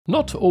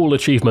Not all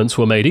achievements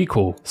were made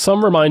equal.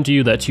 Some remind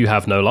you that you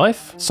have no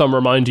life, some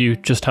remind you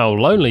just how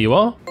lonely you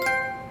are,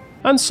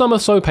 and some are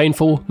so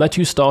painful that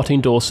you start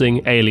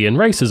endorsing alien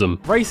racism.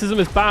 Racism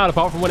is bad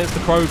apart from when it's the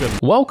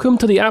Krogan. Welcome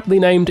to the aptly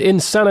named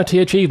Insanity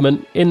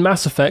achievement in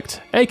Mass Effect,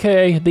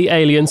 aka the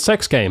Alien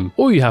Sex Game.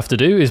 All you have to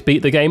do is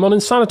beat the game on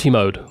Insanity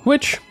mode,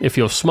 which, if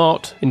you're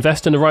smart,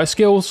 invest in the right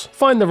skills,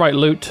 find the right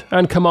loot,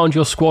 and command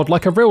your squad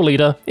like a real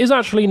leader, is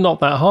actually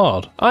not that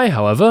hard. I,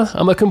 however,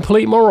 am a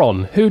complete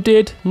moron who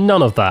did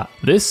none of that.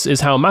 This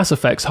is how Mass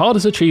Effect's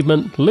hardest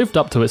achievement lived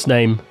up to its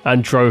name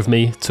and drove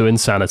me to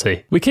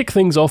insanity. We kick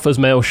things off as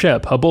male ship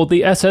aboard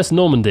the SS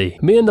Normandy.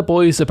 Me and the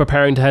boys are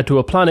preparing to head to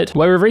a planet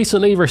where we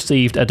recently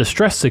received a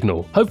distress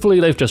signal. Hopefully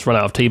they've just run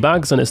out of tea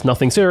bags and it's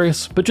nothing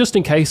serious, but just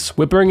in case,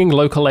 we're bringing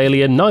local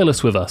alien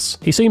Nihilus with us.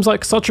 He seems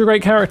like such a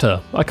great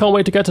character. I can't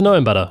wait to get to know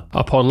him better.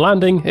 Upon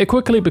landing, it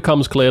quickly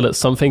becomes clear that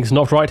something's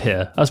not right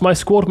here, as my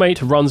squad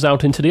mate runs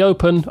out into the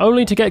open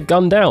only to get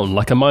gunned down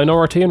like a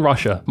minority in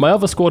Russia. My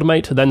other squad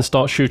mate then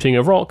starts shooting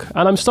a rock,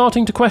 and I'm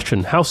starting to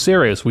question how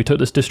serious we took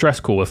this distress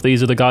call if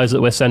these are the guys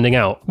that we're sending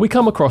out. We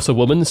come across a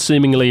woman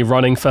seemingly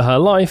running for her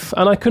life,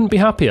 and I couldn't be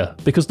happier,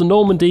 because the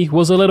Normandy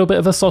was a little bit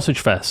of a sausage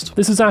fest.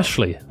 This is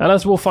Ashley, and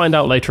as we'll find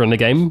out later in the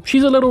game,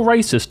 she's a little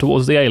racist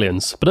towards the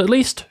aliens, but at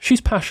least she's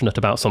passionate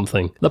about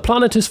something. The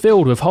planet is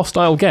filled with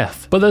hostile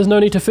Geth, but there's no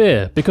need to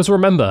fear, because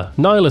remember,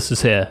 Nihilus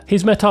is here.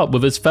 He's met up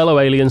with his fellow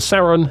alien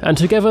Saren, and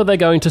together they're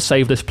going to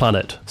save this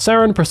planet.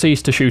 Saren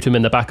proceeds to shoot him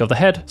in the back of the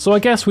head, so I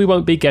guess we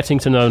won't be getting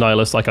to know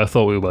Nihilus like I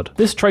thought we would.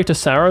 This traitor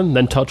Saren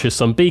then touches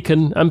some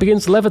beacon and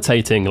begins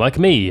levitating like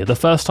me the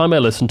first time I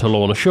listened to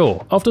Lorna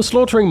Shaw. After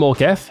slaughtering more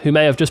Geth, who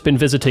may have just been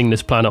visiting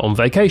this planet on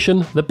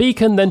vacation, the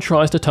beacon then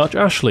tries to touch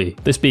Ashley.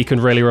 This beacon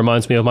really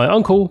reminds me of my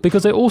uncle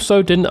because it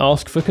also didn't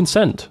ask for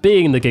consent.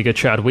 Being the Giga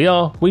Chad we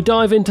are, we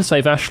dive in to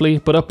save Ashley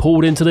but are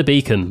pulled into the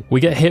beacon. We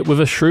get hit with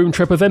a shroom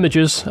trip of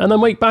images and then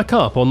wake back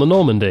up on the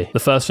Normandy. The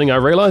first thing I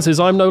realise is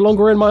I'm no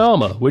longer in my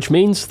armour, which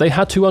means they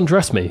had to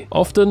undress me.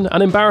 Often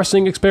an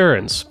embarrassing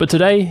experience, but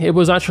today it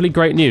was actually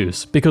great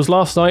news because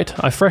last night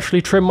I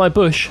freshly trimmed my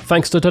bush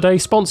thanks to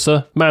today's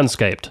sponsor,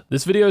 Manscaped.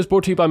 This video is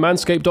brought to you by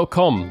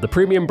Manscaped.com, the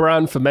premium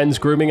brand for men's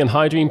grooming and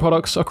hygiene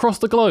products across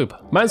the globe.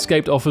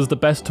 Manscaped offers the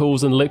best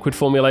tools and liquid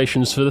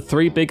formulations for the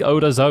three big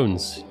odor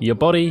zones: your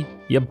body,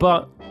 your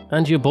butt,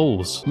 and your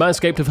balls.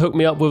 Manscaped have hooked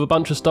me up with a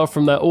bunch of stuff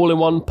from their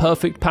all-in-one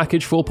Perfect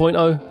Package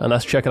 4.0, and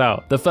let's check it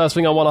out. The first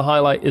thing I want to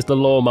highlight is the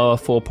Lawnmower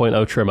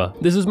 4.0 trimmer.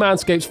 This is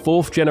Manscaped's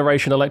 4th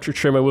generation electric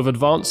trimmer with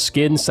advanced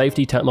skin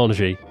safety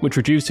technology, which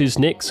reduces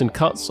nicks and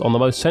cuts on the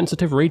most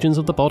sensitive regions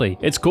of the body.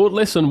 It's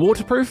cordless and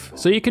waterproof,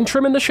 so you can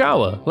trim in the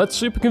shower. That's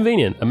super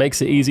convenient and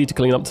makes it easy to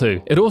clean up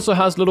too. It also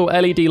has little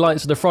LED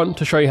lights at the front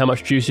to show you how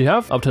much juice you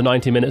have, up to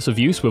 90 minutes of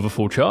use with a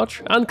full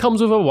charge, and comes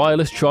with a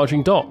wireless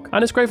charging dock.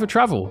 And it's great for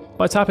travel.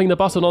 By tapping the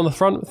button on the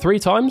front 3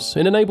 times,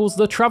 it enables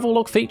the travel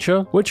lock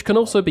feature, which can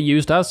also be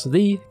used as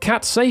the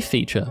cat safe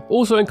feature.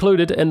 Also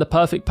included in the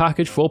Perfect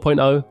Package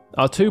 4.0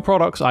 are 2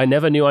 products I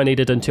never knew I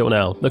needed until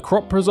now: the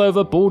Crop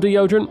Preserver Ball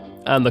Deodorant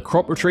and the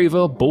Crop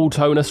Retriever Ball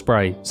Toner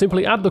Spray.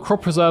 Simply add the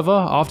Crop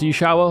Preserver after you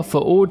shower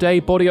for all-day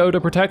body odor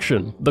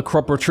protection. The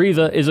Crop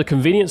Retriever is a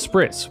convenient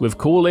spritz with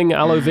cooling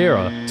aloe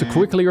vera to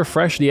quickly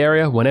refresh the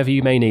area whenever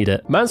you may need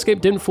it.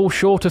 Manscaped didn't fall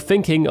short of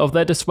thinking of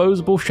their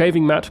disposable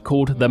shaving mat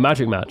called the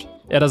Magic Mat.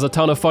 It has a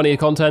ton of funny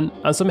content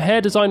and some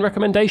hair design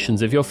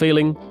recommendations if you're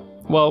feeling,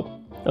 well,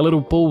 a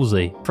little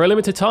ballsy. For a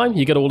limited time,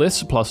 you get all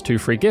this, plus 2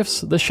 free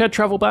gifts, the Shed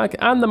Travel Bag,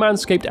 and the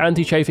Manscaped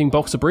Anti-Chafing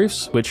Boxer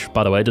Briefs, which,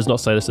 by the way, does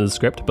not say this in the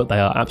script, but they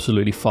are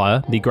absolutely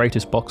fire. The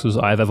greatest boxers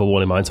I have ever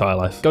worn in my entire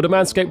life. Go to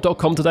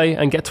manscaped.com today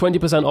and get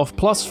 20% off,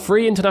 plus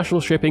free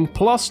international shipping,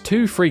 plus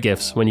 2 free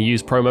gifts when you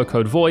use promo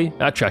code Voiy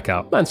at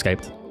checkout.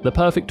 Manscaped, the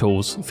perfect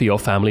tools for your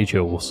family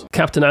jewels.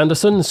 Captain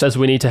Anderson says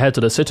we need to head to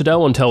the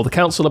Citadel and tell the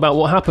Council about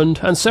what happened,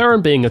 and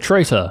Saren being a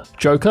traitor.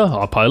 Joker,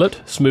 our pilot,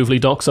 smoothly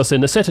docks us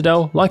in the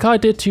Citadel like I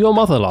did to your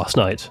mother last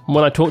night.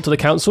 When I talk to the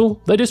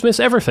Council, they dismiss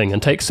everything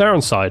and take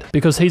Saren's side,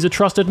 because he's a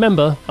trusted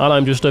member and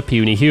I'm just a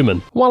puny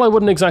human. While I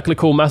wouldn't exactly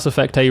call Mass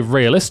Effect a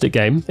realistic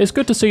game, it's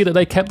good to see that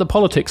they kept the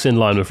politics in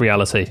line with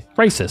reality.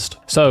 Racist.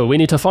 So we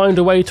need to find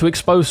a way to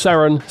expose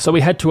Saren, so we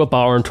head to a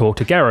bar and talk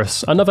to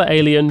Garrus, another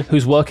alien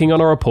who's working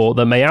on a report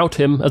that may out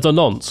him as a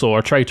nonce or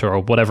a traitor or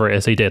whatever it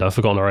is he did, I've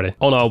forgotten already.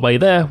 On our way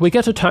there, we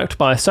get attacked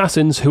by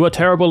assassins who are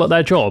terrible at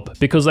their job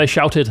because they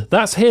shouted,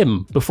 "That's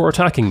him!" before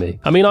attacking me.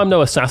 I mean, I'm no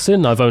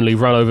assassin, I've only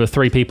run over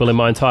 3 people in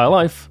my entire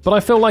life, but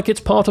I feel like it's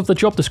part of the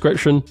job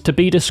description to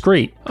be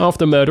discreet.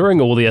 After murdering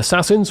all the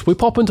assassins, we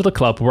pop into the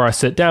club where I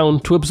sit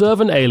down to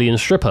observe an alien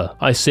stripper.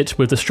 I sit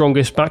with the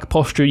strongest back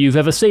posture you've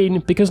ever seen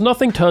because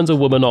nothing turns a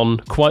woman on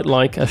quite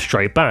like a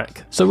straight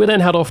back. So we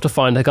then head off to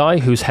find a guy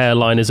whose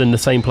hairline is in the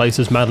same place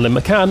as Madeleine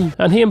McCann,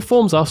 and he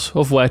informs informs us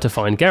of where to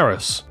find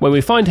Garrus. When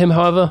we find him,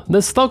 however,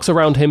 there's thugs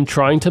around him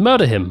trying to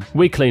murder him.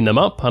 We clean them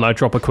up, and I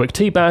drop a quick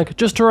teabag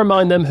just to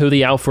remind them who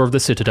the alpha of the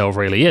Citadel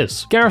really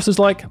is. Garrus is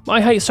like,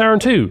 I hate Saren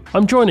too,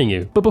 I'm joining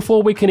you. But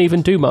before we can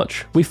even do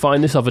much, we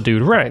find this other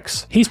dude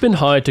Rex. He's been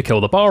hired to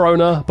kill the bar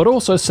owner, but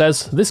also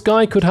says this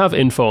guy could have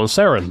info on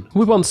Saren.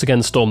 We once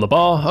again storm the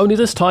bar, only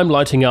this time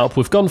lighting up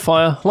with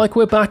gunfire like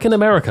we're back in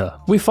America.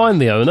 We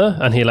find the owner,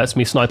 and he lets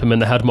me snipe him in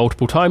the head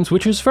multiple times,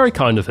 which is very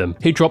kind of him.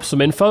 He drops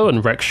some info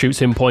and Rex shoots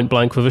him point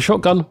blank with a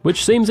shotgun,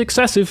 which seems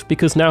excessive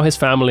because now his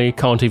family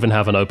can't even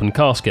have an open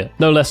casket.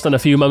 No less than a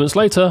few moments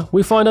later,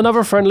 we find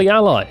another friendly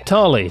ally,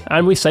 Tali,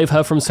 and we save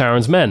her from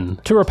Saren's men.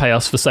 To repay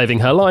us for saving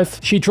her life,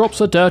 she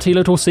drops a dirty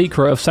little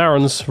secret of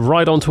Saren's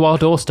right onto our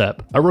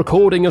doorstep. A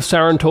recording of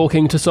Saren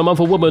talking to some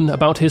other woman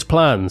about his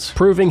plans,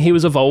 proving he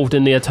was involved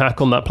in the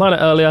attack on that planet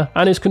earlier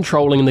and is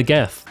controlling the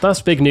Geth.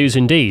 That's big news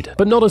indeed,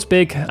 but not as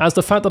big as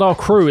the fact that our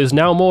crew is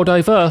now more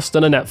diverse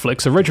than a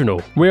Netflix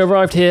original. We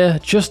arrived here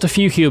just a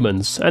few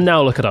humans, and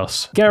now look at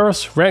us.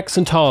 Garrus, Rex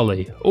and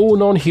Tali, all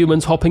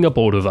non-humans hopping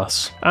aboard with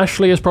us.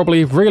 Ashley is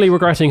probably really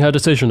regretting her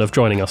decision of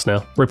joining us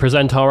now. We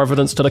present our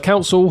evidence to the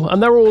council,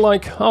 and they're all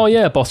like, oh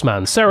yeah, boss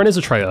man, Saren is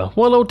a traitor,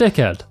 what a little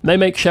dickhead. They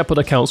make Shepard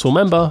a council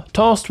member,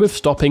 tasked with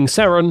stopping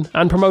Saren,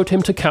 and promote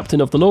him to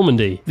captain of the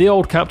Normandy. The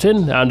old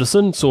captain,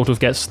 Anderson, sort of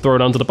gets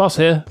thrown under the bus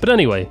here, but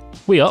anyway,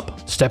 we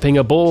up. Stepping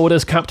aboard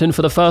as captain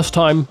for the first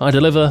time, I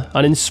deliver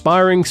an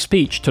inspiring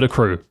speech to the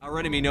crew. Our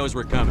enemy knows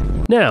we're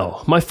coming.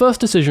 Now, my first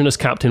decision as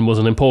captain was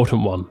an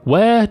important one.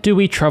 Where do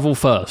we travel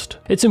first?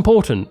 It's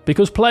important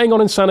because playing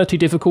on insanity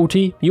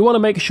difficulty, you want to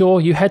make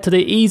sure you head to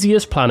the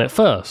easiest planet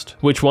first.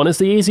 Which one is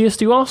the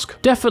easiest, you ask?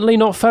 Definitely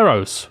not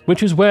Feros,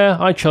 which is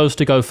where I chose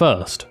to go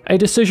first. A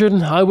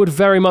decision I would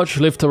very much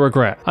live to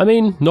regret. I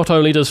mean, not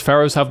only does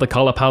Feros have the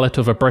colour palette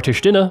of a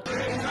British dinner,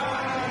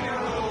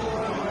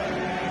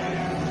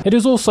 it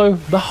is also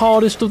the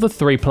hardest of the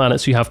 3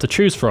 planets you have to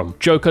choose from.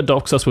 Joker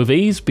docks us with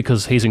ease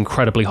because he's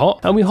incredibly hot,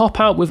 and we hop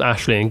out with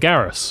Ashley and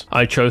Garrus.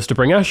 I chose to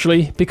bring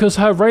Ashley because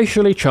her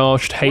racially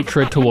charged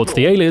hatred towards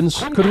the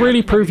aliens could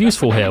really prove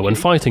useful here when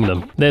fighting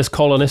them. There's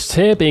colonists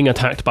here being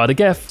attacked by the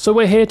Geth, so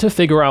we're here to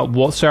figure out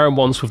what Saren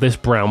wants with this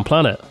brown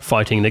planet.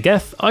 Fighting the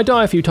Geth, I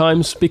die a few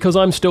times because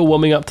I'm still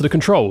warming up to the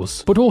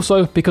controls, but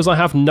also because I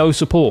have no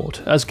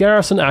support, as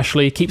Garrus and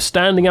Ashley keep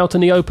standing out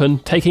in the open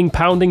taking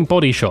pounding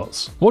body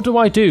shots. What do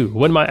I do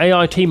when my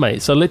AI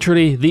teammates are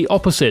literally the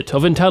opposite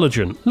of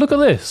intelligent? Look at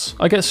this.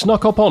 I get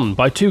snuck up on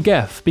by 2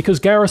 Geth because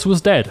Garrus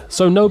was dead,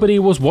 so nobody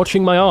was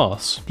watching my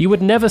ass. You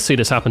would never see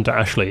this happen to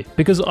Ashley,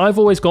 because I've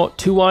always got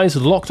 2 eyes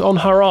locked on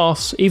her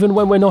ass even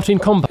when we're not in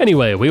combat.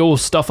 Anyway, we all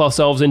stuff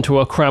ourselves into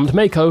a crammed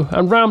Mako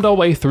and rammed our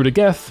way through the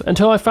Geth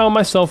until I found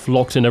myself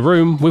locked in a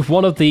room with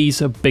one of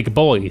these big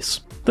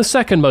boys. The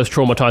second most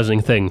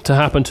traumatizing thing to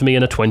happen to me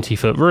in a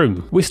 20-foot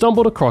room. We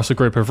stumbled across a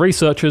group of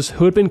researchers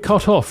who had been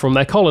cut off from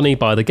their colony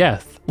by the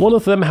Geth. One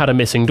of them had a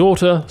missing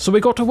daughter, so we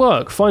got to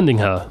work finding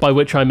her, by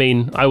which I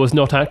mean I was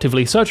not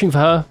actively searching for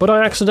her, but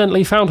I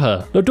accidentally found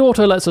her. The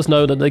daughter lets us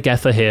know that the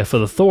Geth are here for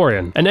the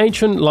Thorian, an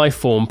ancient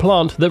life-form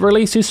plant that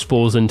releases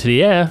spores into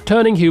the air,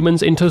 turning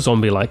humans into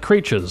zombie-like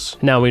creatures.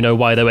 Now we know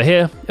why they were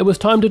here, it was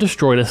time to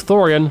destroy this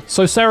Thorian,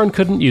 so Saren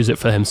couldn't use it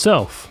for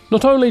himself.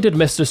 Not only did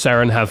Mr.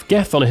 Saren have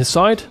Geth on his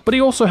side, but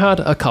he also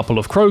had a couple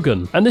of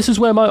Krogan, and this is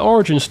where my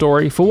origin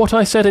story for what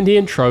I said in the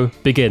intro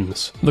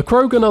begins. The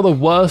Krogan are the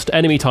worst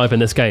enemy type in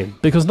this game,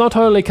 because not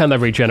only can they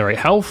regenerate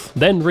health,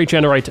 then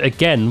regenerate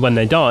again when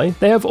they die,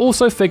 they have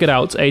also figured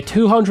out a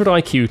 200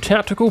 IQ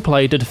tactical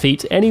play to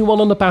defeat anyone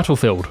on the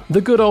battlefield.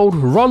 The good old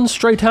run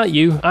straight at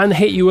you and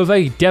hit you with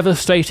a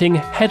devastating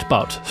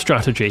headbutt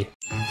strategy.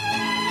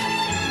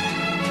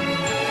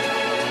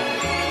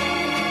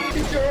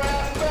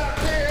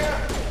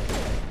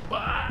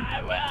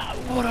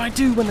 What do I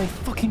do when they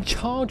fucking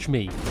charge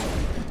me?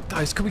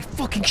 Guys, can we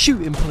fucking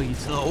shoot him,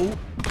 please? No.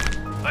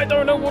 I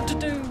don't know what to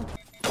do.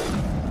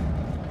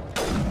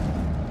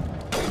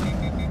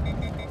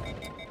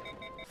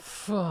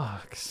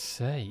 Fuck's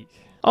sake.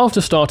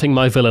 After starting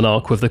my villain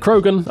arc with the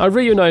Krogan, I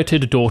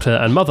reunited daughter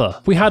and mother.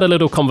 We had a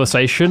little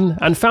conversation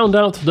and found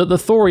out that the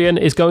Thorian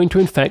is going to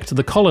infect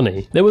the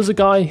colony. There was a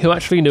guy who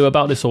actually knew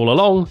about this all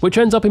along, which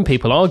ends up in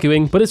people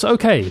arguing, but it's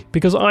okay,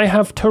 because I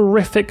have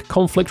terrific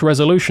conflict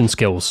resolution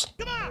skills.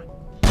 Come on!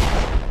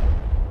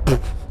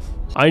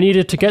 I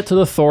needed to get to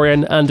the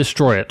Thorian and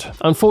destroy it.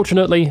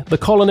 Unfortunately, the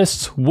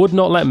colonists would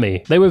not let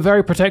me. They were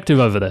very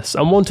protective over this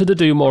and wanted to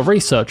do more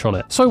research on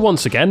it. So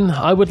once again,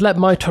 I would let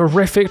my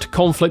terrific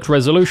conflict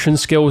resolution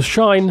skills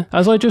shine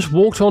as I just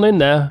walked on in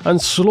there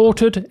and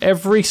slaughtered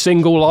every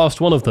single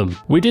last one of them.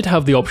 We did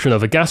have the option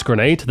of a gas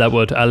grenade that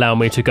would allow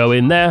me to go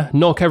in there,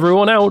 knock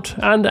everyone out,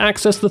 and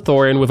access the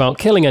Thorian without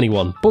killing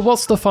anyone. But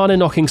what's the fun in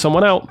knocking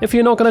someone out if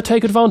you're not going to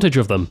take advantage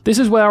of them? This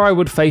is where I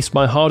would face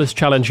my hardest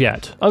challenge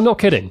yet. I'm not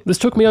kidding. This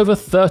took me over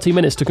 30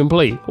 minutes to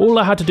complete. All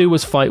I had to do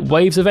was fight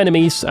waves of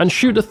enemies and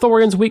shoot the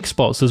Thorians' weak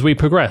spots as we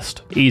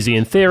progressed. Easy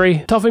in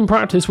theory, tough in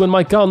practice when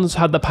my guns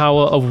had the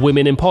power of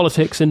women in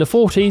politics in the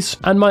 40s,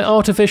 and my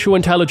artificial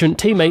intelligent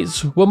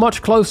teammates were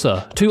much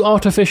closer to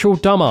artificial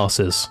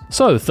dumbasses.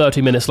 So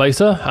 30 minutes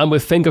later, and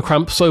with finger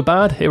cramps so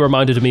bad it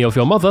reminded me of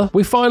your mother,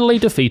 we finally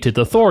defeated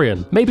the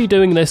Thorian. Maybe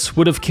doing this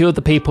would have cured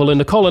the people in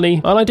the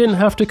colony and I didn't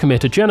have to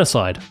commit a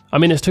genocide. I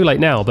mean, it's too late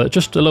now, but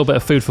just a little bit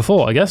of food for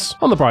thought, I guess.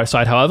 On the bright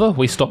side, however,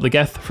 we stopped the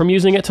Geth from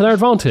using it to their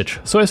advantage,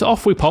 so it's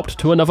off we popped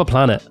to another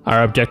planet.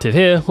 Our objective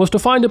here was to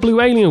find a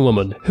blue alien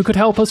woman who could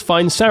help us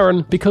find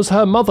Saren, because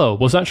her mother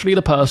was actually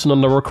the person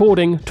on the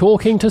recording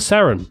talking to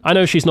Saren. I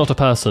know she's not a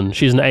person,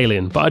 she's an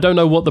alien, but I don't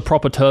know what the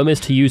proper term is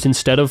to use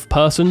instead of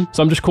person,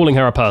 so I'm just calling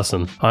her a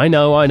person. I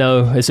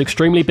know, it's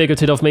extremely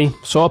bigoted of me,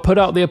 so I'll put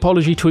out the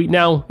apology tweet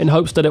now in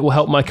hopes that it will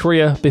help my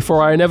career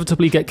before I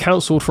inevitably get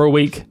cancelled for a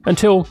week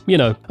until, you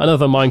know,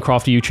 another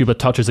Minecraft YouTuber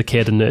touches a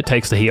kid and it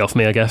takes the heat off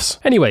me, I guess.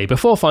 Anyway,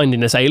 before finding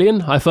this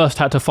alien, I first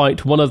had to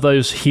fight one of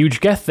those huge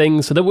Geth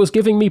things that was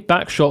giving me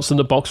back shots in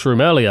the box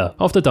room earlier.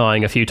 After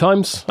dying a few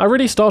times, I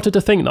really started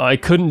to think that I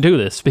couldn't do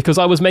this because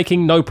I was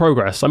making no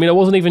progress. I mean, I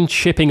wasn't even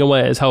chipping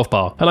away at his health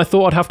bar, and I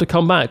thought I'd have to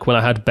come back when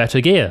I had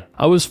better gear.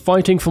 I was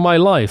fighting for my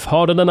life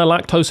harder than a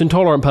lactose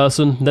intolerant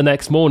person the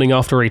next morning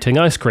after eating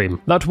ice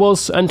cream. That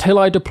was until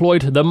I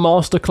deployed the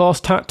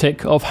masterclass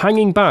tactic of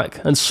hanging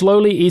back and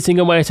slowly eating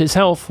away at its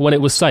health when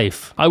it was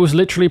safe. I was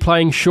literally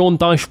playing Sean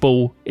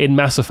Diceball in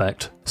Mass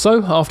Effect.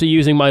 So, after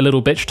using my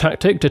little bitch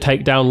tactic to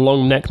take down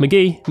Long Neck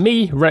McGee,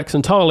 me, Rex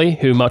and Tarly,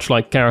 who much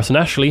like Garrus and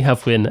Ashley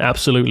have been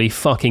absolutely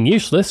fucking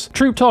useless,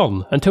 trooped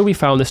on until we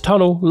found this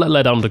tunnel that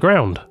led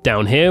underground.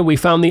 Down here we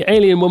found the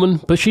alien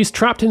woman, but she's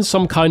trapped in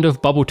some kind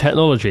of bubble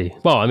technology.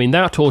 Well, I mean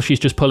that, or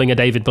she's just pulling a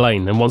David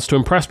Blaine and wants to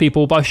impress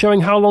people by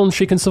showing how long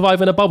she can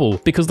survive in a bubble,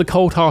 because the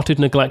cold-hearted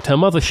neglect her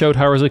mother showed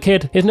her as a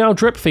kid is now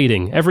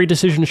drip-feeding every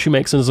decision she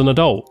makes as an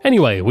adult.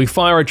 Anyway, we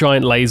fire a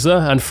giant laser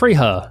and free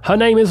her. Her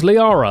name is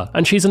Liara,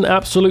 and she's an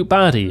absolute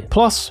baddie.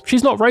 Plus,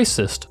 she's not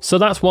racist, so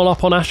that's one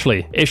up on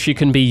Ashley. If she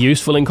can be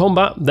useful in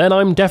combat, then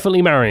I'm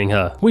definitely marrying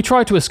her. We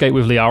try to escape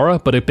with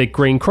Liara, but a big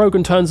green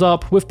Krogan turns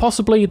up with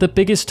possibly the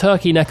biggest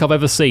turkey neck I've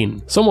ever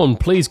seen. Someone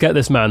please get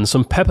this man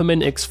some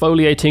peppermint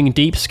exfoliating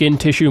deep skin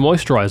tissue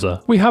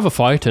moisturizer. We have a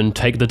fight and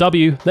take the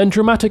W, then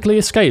dramatically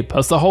escape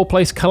as the whole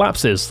place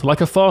collapses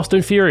like a Fast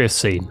and Furious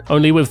scene,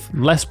 only with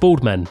less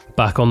bald men.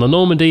 Back on the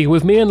Normandy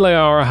with me and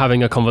Liara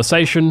having a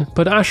conversation,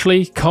 but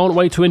Ashley can't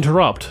wait to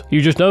interrupt.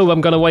 You just know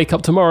I'm gonna wake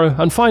up tomorrow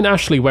and find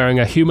Ashley wearing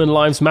a Human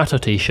Lives Matter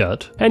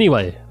t-shirt.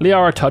 Anyway,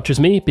 Liara touches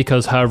me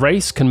because her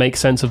race can make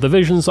sense of the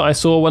visions that I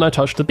saw when I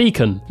touched the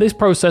beacon. This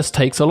process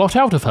takes a lot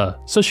out of her,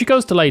 so she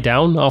goes to lay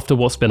down after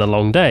what's been a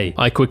long day.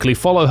 I quickly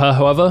follow her,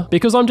 however,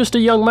 because I'm just a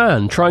young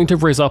man trying to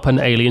rizz up an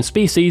alien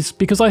species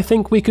because I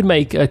think we could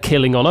make a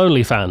killing on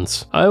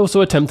OnlyFans. I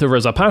also attempt to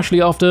rizz up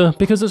Ashley after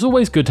because it's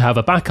always good to have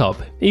a backup,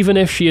 even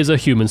if she is a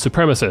human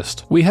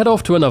supremacist. We head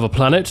off to another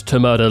planet to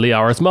murder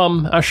Liara's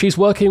mum as she's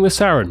working with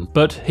Saren,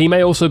 but he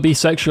may also be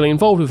sexually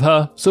involved with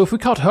her, so if we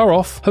cut her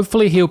off,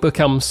 hopefully he'll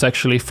become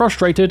sexually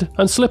frustrated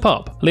and slip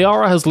up.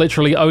 Liara has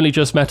literally only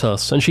just met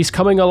us, and she's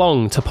coming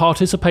along to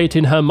participate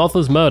in her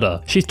mother's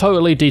murder. She's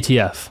totally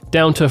DTF,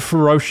 down to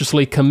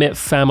ferociously commit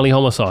family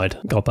homicide.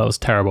 God, that was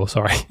terrible,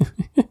 sorry.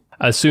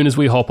 As soon as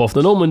we hop off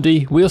the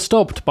Normandy, we are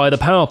stopped by the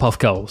Powerpuff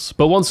Girls,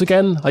 but once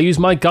again, I use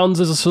my guns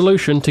as a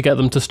solution to get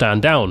them to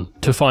stand down.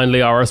 To find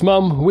Liara's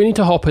mum, we need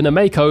to hop in a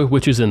Mako,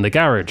 which is in the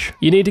garage.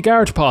 You need a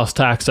garage pass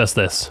to access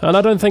this, and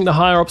I don't think the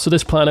higher-ups of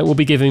this planet will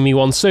be giving me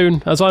one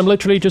soon, as I'm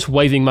literally just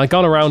waving my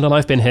gun around and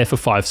I've been here for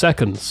 5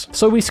 seconds.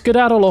 So we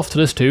skedaddle off to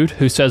this dude,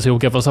 who says he'll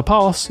give us a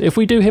pass if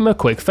we do him a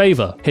quick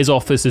favour. His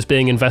office is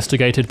being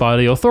investigated by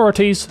the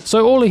authorities,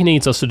 so all he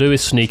needs us to do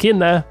is sneak in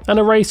there and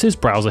erase his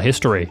browser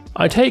history.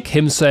 I take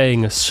him saying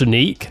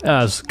sneak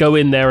as go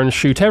in there and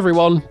shoot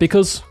everyone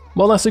because,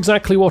 well, that's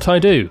exactly what I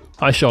do.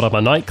 I shot up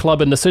a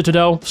nightclub in the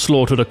Citadel,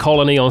 slaughtered a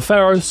colony on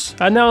Pharos,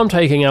 and now I'm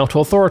taking out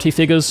authority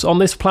figures on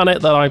this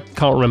planet that I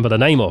can't remember the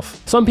name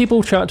of. Some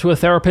people chat to a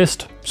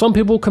therapist, some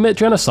people commit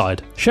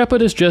genocide.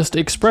 Shepard is just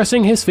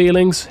expressing his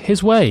feelings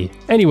his way.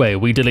 Anyway,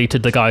 we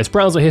deleted the guy's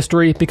browser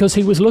history because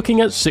he was looking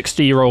at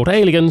 60-year-old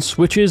aliens,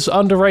 which is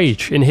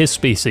underage in his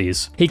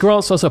species. He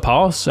grants us a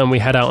pass and we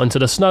head out into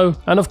the snow,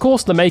 and of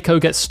course the Mako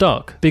gets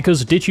stuck,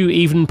 because did you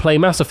even play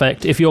Mass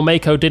Effect if your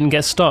Mako didn't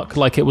get stuck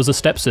like it was a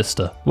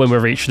stepsister? When we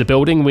reached the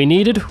building we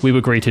needed, we were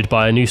greeted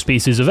by a new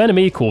species of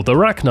enemy called the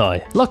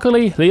Rachni.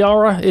 Luckily,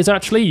 Liara is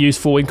actually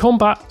useful in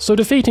combat, so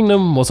defeating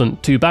them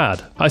wasn't too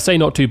bad. I say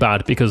not too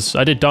bad because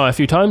I did die a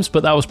few times,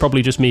 but that was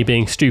probably just me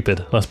being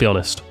stupid, let's be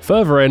honest.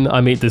 Further in,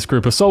 I meet this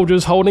group of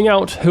soldiers holding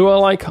out who are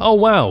like, oh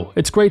wow,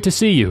 it's great to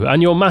see you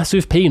and your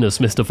massive penis,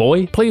 Mr.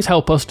 Voiy. Please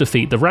help us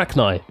defeat the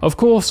Rachni. Of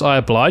course, I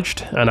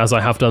obliged, and as I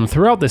have done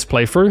throughout this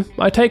playthrough,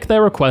 I take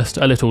their request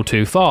a little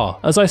too far,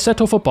 as I set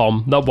off a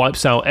bomb that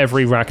wipes out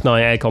every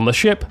Rachni egg on the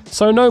ship,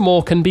 so no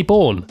more can be be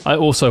born. I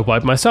also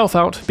wiped myself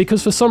out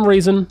because for some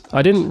reason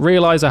I didn't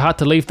realise I had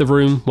to leave the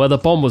room where the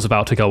bomb was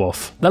about to go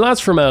off. The lads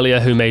from earlier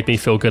who made me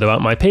feel good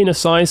about my penis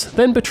size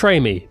then betray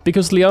me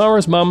because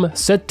Liara's mum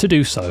said to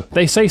do so.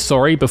 They say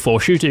sorry before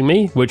shooting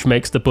me, which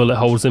makes the bullet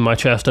holes in my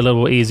chest a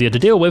little easier to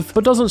deal with,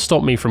 but doesn't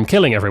stop me from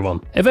killing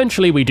everyone.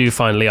 Eventually we do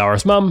find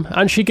Liara's mum,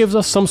 and she gives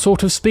us some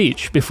sort of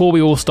speech before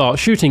we all start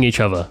shooting each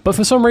other, but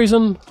for some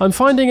reason I'm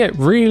finding it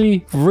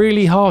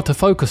really hard to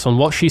focus on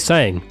what she's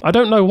saying. I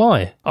don't know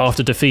why.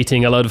 After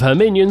defeating a load of her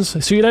minions,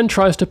 she then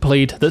tries to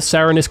plead that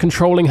Saren is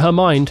controlling her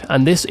mind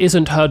and this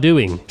isn't her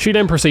doing. She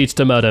then proceeds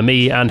to murder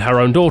me and her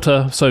own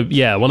daughter, so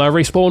yeah, when I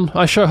respawn,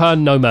 I show her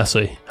no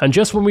mercy. And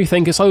just when we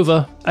think it's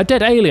over, a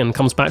dead alien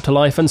comes back to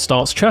life and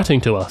starts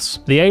chatting to us.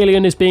 The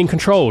alien is being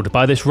controlled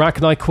by this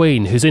Rachni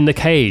queen who's in the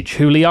cage,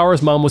 who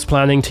Liara's mum was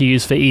planning to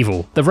use for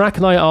evil. The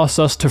Rachni asks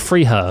us to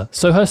free her,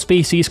 so her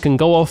species can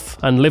go off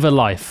and live a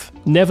life,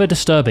 never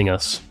disturbing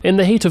us. In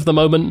the heat of the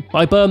moment,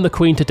 I burn the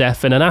queen to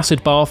death in an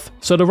acid bath,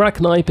 so the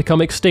Rachni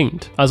become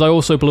extinct, as I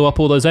also blew up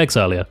all those eggs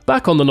earlier.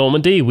 Back on the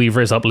Normandy, we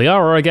riz up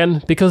Liara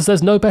again, because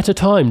there's no better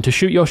time to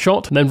shoot your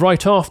shot than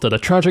right after the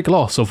tragic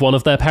loss of one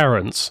of their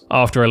parents.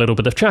 After a little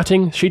bit of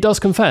chatting, she does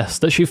confess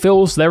that she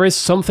feels there is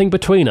something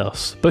between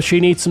us, but she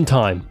needs some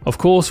time. Of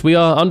course, we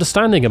are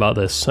understanding about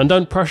this, and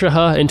don't pressure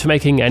her into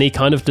making any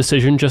kind of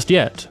decision just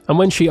yet. And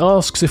when she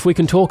asks if we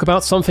can talk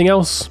about something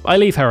else, I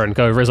leave her and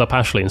go riz up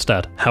Ashley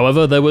instead.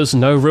 However, there was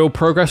no real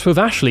progress with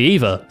Ashley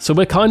either, so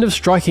we're kind of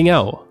striking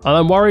out, and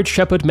I'm worried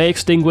Shepard may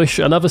extinguish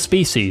another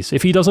species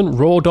if he doesn't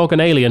raw dog an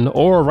alien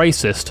or a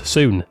racist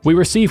soon. We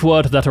receive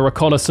word that a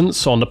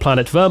reconnaissance on the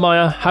planet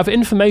Vermeer have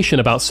information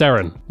about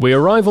Saren. We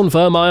arrive on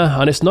Vermeer,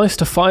 and it's nice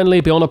to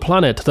finally be on a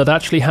planet that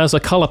actually has a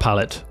colour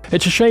palette.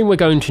 It's a shame we're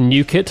going to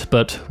nuke it,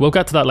 but we'll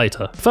get to that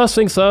later. First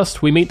things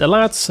first, we meet the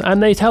lads,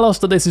 and they tell us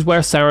that this is where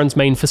Saren's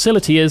main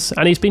facility is,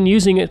 and he's been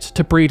using it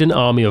to breed an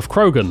army of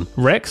Krogan.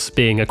 Rex,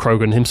 being a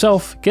Krogan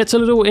himself, gets a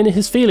little in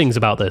his feelings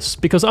about this,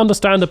 because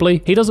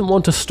understandably, he doesn't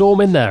want to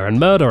storm in there and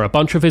murder a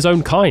bunch of his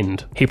own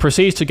kind. He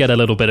proceeds to get a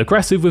little bit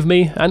aggressive with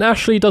me, and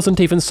Ashley doesn't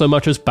even so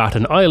much as bat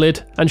an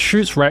eyelid, and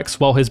shoots Rex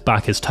while his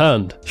back is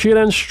turned. She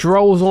then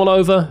strolls on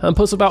over, and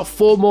puts about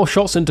 4 more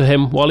shots into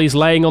him while he's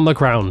laying on the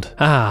ground.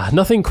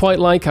 Nothing quite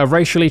like a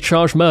racially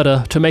charged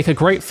murder to make a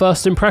great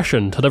first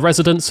impression to the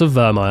residents of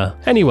Vermeer.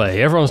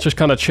 Anyway, everyone's just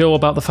kind of chill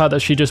about the fact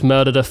that she just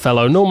murdered a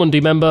fellow Normandy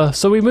member,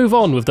 so we move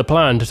on with the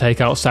plan to take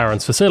out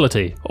Saren's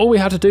facility. All we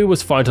had to do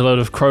was fight a load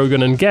of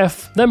Krogan and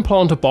Geth, then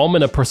plant a bomb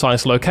in a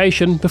precise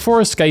location before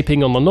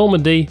escaping on the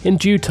Normandy in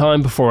due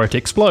time before it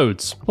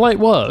explodes. Light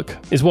work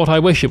is what I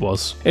wish it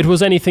was. It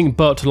was anything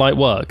but light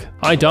work.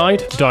 I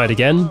died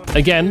again,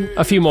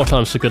 a few more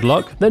times for good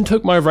luck, then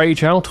took my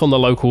rage out on the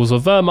locals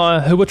of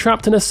Vermeer who were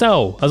trapped in a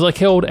cell as I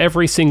killed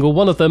every single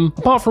one of them,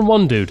 apart from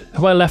one dude,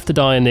 who I left to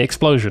die in the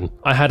explosion.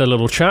 I had a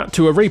little chat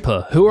to a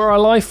Reaper, who are a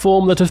life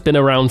form that have been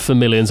around for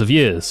millions of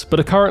years, but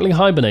are currently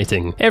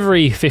hibernating.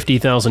 Every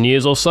 50,000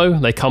 years or so,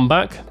 they come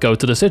back, go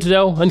to the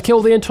Citadel, and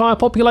kill the entire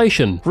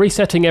population,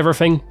 resetting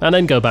everything, and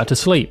then go back to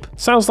sleep.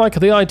 Sounds like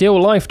the ideal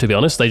life, to be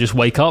honest. They just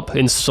wake up,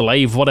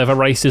 enslave whatever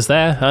race is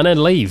there, and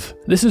then leave.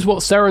 This is what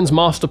Saren's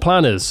master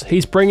plan is.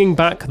 He's bringing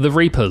back the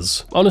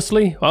Reapers.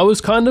 Honestly, I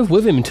was kind of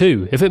with him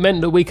too, if it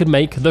meant that we could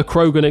make the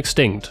Krogan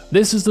extinct.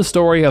 This is the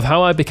story of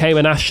how I became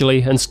an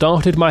Ashley and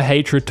started my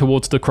hatred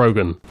towards the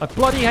Krogan. I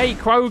bloody hate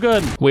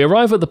Krogan! We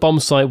arrive at the bomb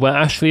site where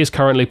Ashley is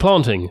currently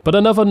planting, but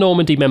another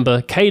Normandy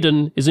member,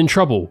 Caden, is in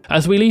trouble.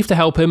 As we leave to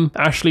help him,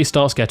 Ashley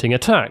starts getting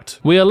attacked.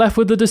 We are left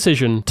with the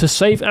decision to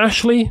save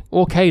Ashley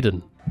or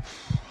Caden.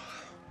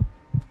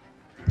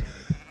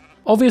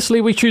 Obviously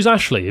we choose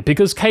Ashley,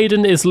 because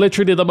Caden is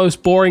literally the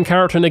most boring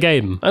character in the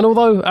game, and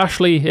although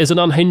Ashley is an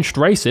unhinged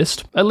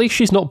racist, at least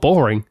she's not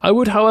boring. I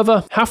would,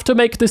 however, have to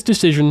make this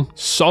decision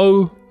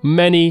so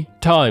many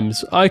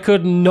times. I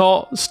could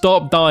not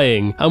stop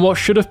dying, and what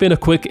should have been a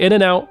quick in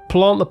and out,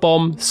 plant the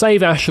bomb,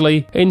 save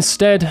Ashley,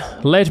 instead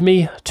led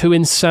me to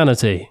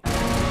insanity.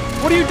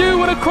 What do you do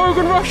when a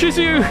Krogan rushes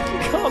you? You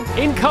can't.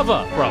 In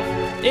cover,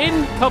 bruv.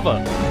 In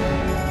cover.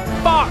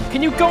 Fuck,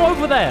 can you go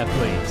over there,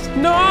 please?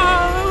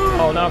 No!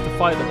 Oh, now I have to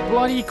fight the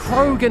bloody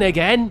Krogan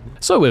again.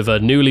 So with a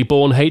newly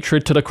born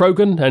hatred to the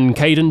Krogan and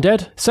Caden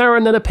dead,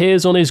 Saren then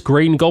appears on his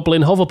green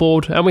goblin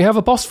hoverboard and we have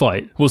a boss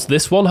fight. Was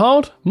this one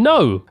hard?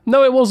 No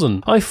it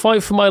wasn't. I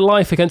fight for my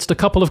life against a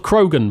couple of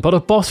Krogan, but a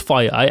boss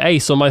fight I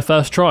ace on my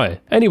first try.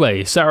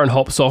 Anyway, Saren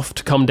hops off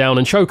to come down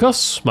and choke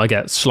us. I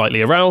get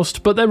slightly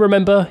aroused, but then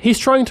remember, he's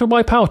trying to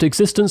wipe out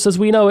existence as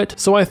we know it,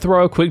 so I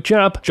throw a quick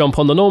jab, jump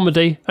on the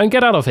Normandy, and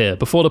get out of here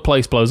before the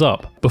place blows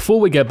up. Before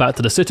we get back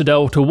to the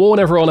Citadel to warn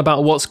everyone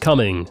about what's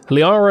coming,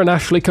 Liara and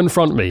Ashley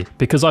confront me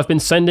because I've been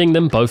sending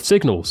them both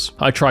signals.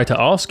 I try to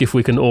ask if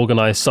we can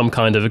organize some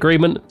kind of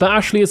agreement, but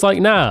Ashley is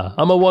like, nah,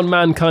 I'm a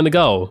one-man kind of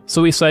girl.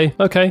 So we say,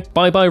 okay,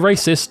 bye-bye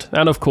racist,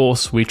 and of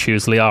course we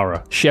choose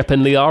Liara. Shep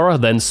and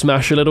Liara then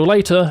smash a little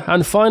later,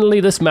 and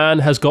finally this man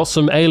has got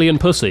some alien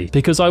pussy,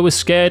 because I was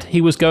scared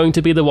he was going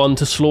to be the one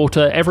to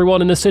slaughter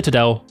everyone in the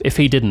Citadel if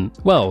he didn't.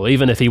 Well,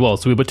 even if he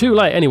was, we were too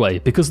late anyway,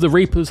 because the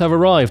Reapers have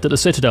arrived at the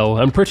Citadel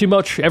and pretty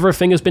much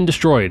everything has been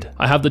destroyed.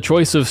 I have the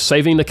choice of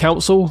saving the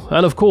Council,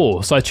 and of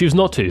course I choose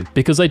not to,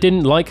 because they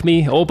didn't like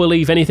me or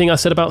believe anything I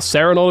said about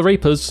Saren or the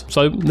Reapers,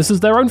 so this is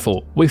their own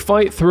fault. We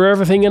fight through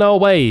everything in our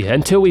way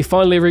until we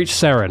finally reach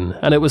Saren,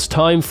 and it was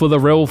time for the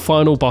real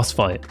final boss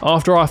fight.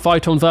 After our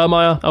fight on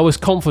Vermeer, I was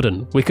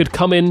confident we could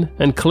come in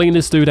and clean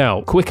this dude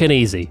out, quick and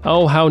easy.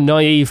 Oh, how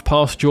naive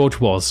past George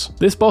was.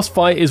 This boss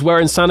fight is where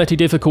Insanity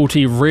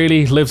difficulty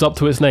really lives up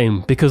to its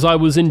name, because I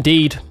was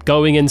indeed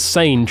going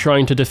insane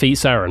trying to defeat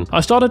Saren.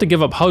 I started to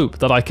give up hope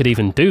that I could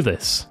even do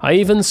this. I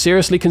even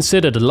seriously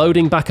considered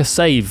loading back a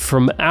save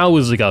from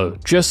hours ago,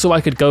 just so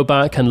I could go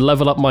back and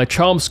level up my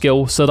charm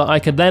skill so that I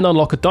could then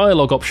unlock a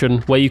dialogue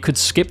option where you could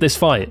skip this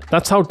fight.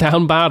 That's how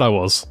down bad I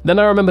was. Then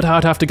I remembered how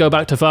I'd have to go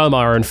back to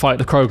Vermeer and fight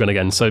the Krogan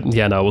again, so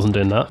yeah, no, I wasn't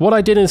doing that. What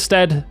I did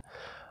instead,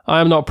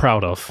 I am not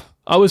proud of.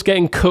 I was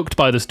getting cooked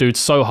by this dude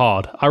so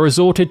hard, I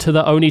resorted to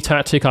the only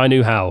tactic I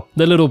knew how,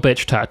 the little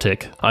bitch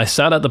tactic. I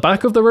sat at the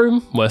back of the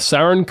room, where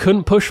Saren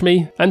couldn't push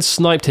me, and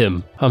sniped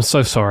him. I'm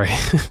so sorry.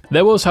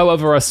 There was,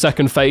 however, a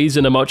second phase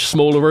in a much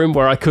smaller room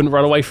where I couldn't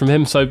run away from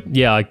him, so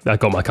yeah, I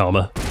got my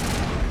karma.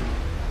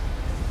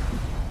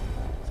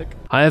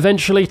 I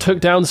eventually took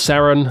down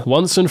Saren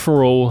once and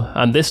for all,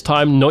 and this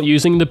time not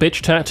using the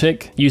bitch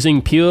tactic,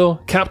 using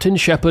pure Captain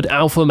Shepard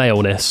alpha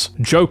maleness.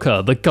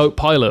 Joker, the goat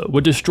pilot,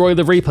 would destroy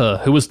the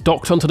Reaper, who was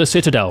docked onto the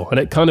Citadel, and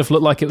it kind of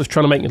looked like it was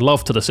trying to make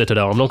love to the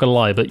Citadel, I'm not gonna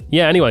lie, but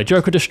yeah, anyway,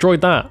 Joker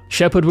destroyed that.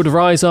 Shepard would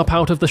rise up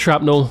out of the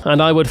shrapnel,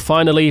 and I would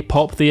finally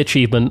pop the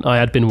achievement I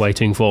had been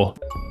waiting for.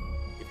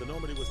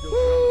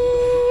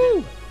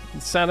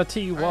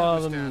 Sanity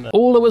 1.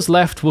 All that was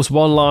left was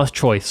one last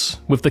choice.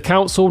 With the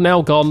Council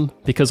now gone,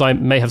 because I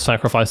may have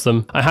sacrificed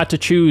them, I had to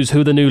choose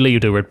who the new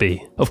leader would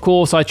be. Of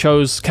course I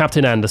chose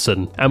Captain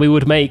Anderson, and we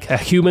would make a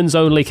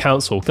humans-only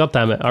council. God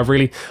damn it,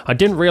 I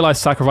didn't realise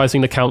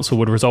sacrificing the Council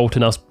would result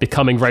in us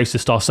becoming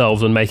racist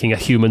ourselves and making a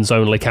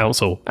humans-only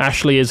council.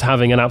 Ashley is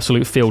having an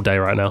absolute field day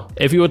right now.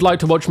 If you would like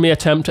to watch me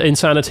attempt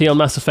Insanity on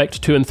Mass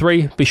Effect 2 and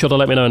 3, be sure to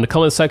let me know in the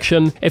comments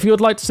section. If you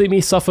would like to see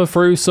me suffer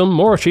through some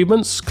more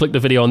achievements, click the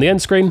video on the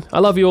end screen. I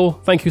love you all,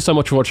 thank you so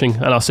much for watching,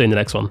 and I'll see you in the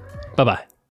next one. Bye bye.